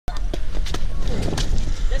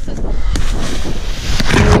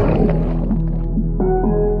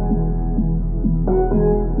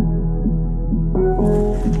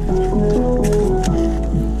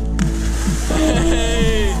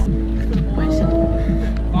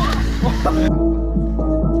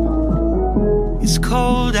It's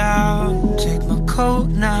cold out, take my coat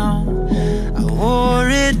now. I wore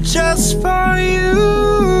it just for you.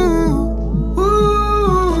 Ooh,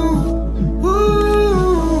 ooh.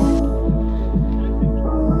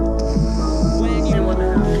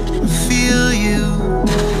 I feel you,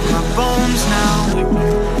 my bones now.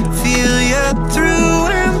 Feel you through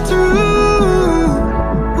and through.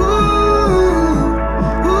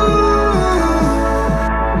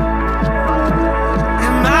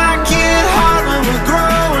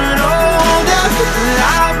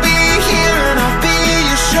 I'll be here and I'll be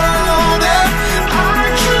your shoulder. I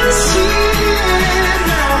can see it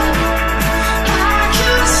now. I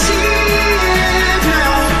can see it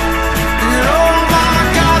now. And oh my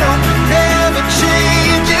God, hope it never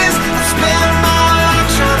changes. I spent my life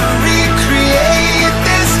trying to recreate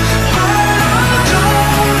this, but I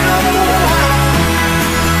don't know how.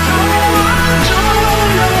 No, I don't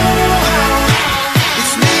know how.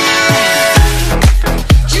 It's me and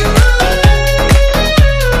you.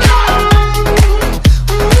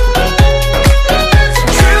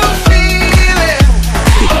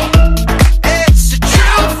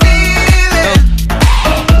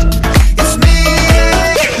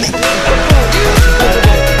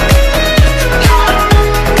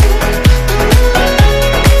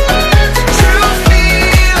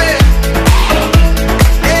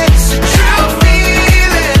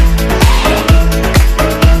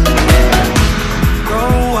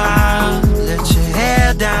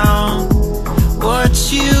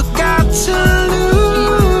 You got to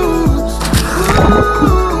lose. Ooh,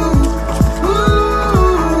 ooh.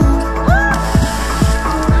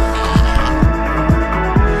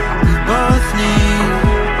 We both need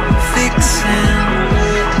fixing.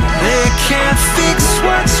 They can't fix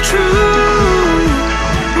what's true.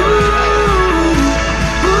 Ooh,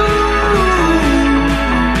 ooh.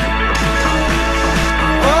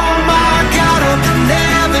 Oh my God, hope it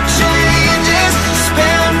never changes.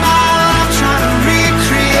 Spend my life trying to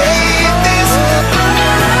recreate this. I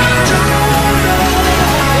don't know.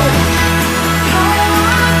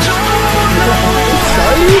 I don't know.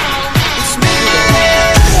 It's me and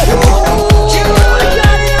you.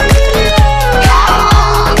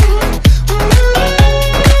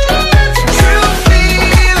 True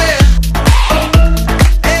feeling.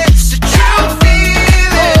 It's a true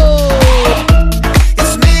feeling.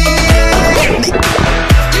 It's me and you.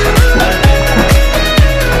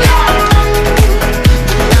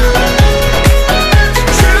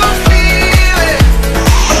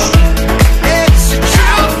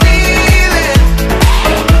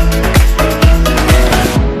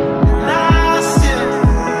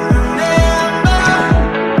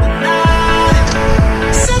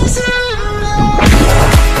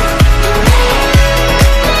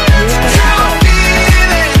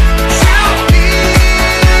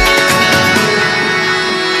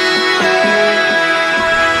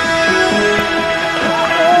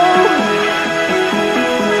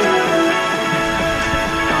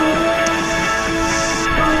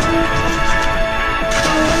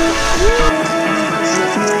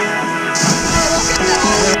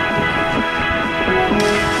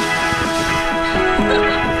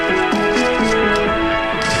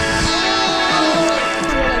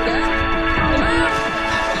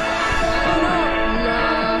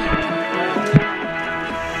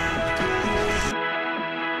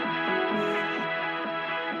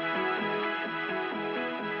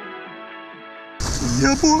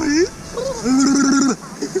 Yeah, boy.